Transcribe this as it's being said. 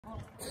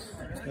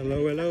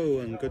Hello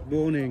and good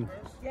morning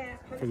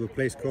from a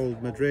place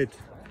called Madrid.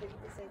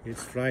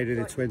 It's Friday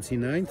the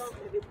 29th,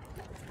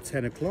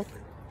 10 o'clock.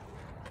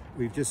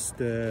 We've just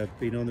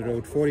been on the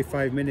road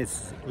 45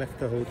 minutes, left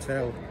the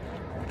hotel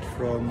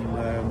from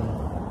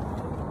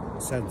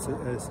Santa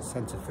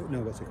Fe, no,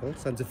 what's it called?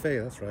 Santa Fe,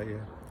 that's right,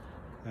 yeah.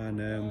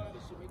 And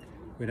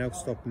we're now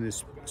stopping in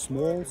this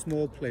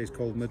small place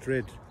called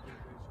Madrid.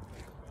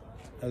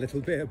 A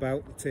little bit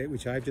about it,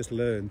 which I've just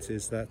learned,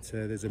 is that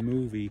there's a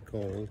movie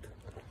called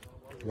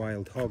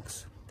Wild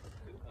Hogs.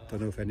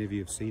 Don't know if any of you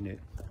have seen it.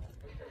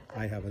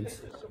 I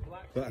haven't,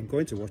 but I'm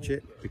going to watch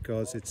it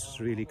because it's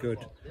really good.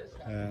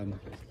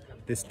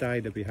 This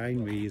diner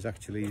behind me is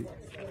actually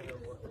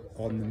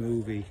on the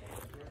movie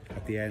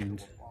at the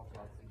end.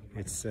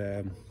 It's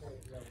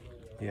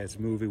it's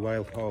a movie,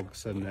 Wild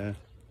Hogs, and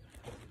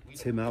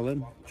Tim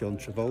Allen, John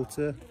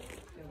Travolta,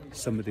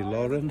 somebody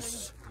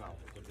Lawrence,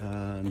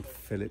 and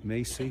Philip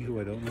Macy, who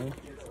I don't know.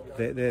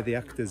 They're the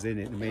actors in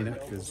it, the main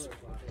actors.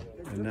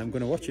 And I'm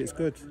going to watch it, it's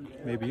good.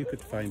 Maybe you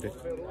could find it.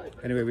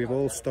 Anyway, we've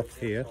all stopped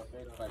here.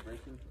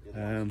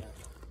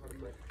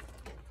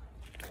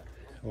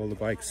 All the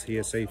bikes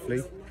here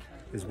safely.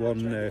 There's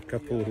one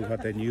couple who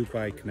had their new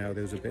bike now.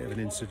 There was a bit of an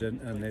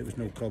incident and it was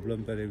no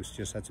problem, but it was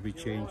just had to be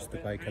changed. The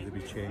bike had to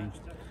be changed.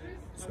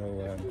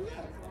 So,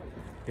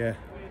 yeah,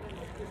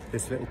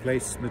 this little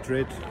place,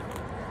 Madrid,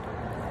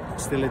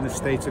 still in the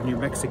state of New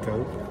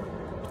Mexico.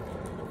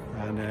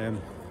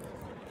 And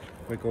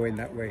we're going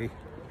that way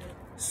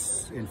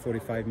in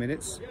 45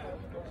 minutes.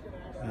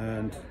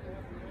 And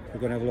we're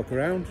going to have a look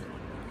around.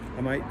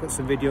 I might put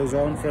some videos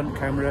on front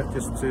camera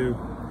just to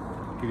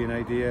give you an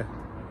idea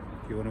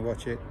if you want to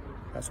watch it.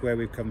 That's where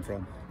we've come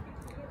from.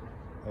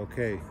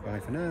 Okay, bye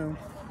for now.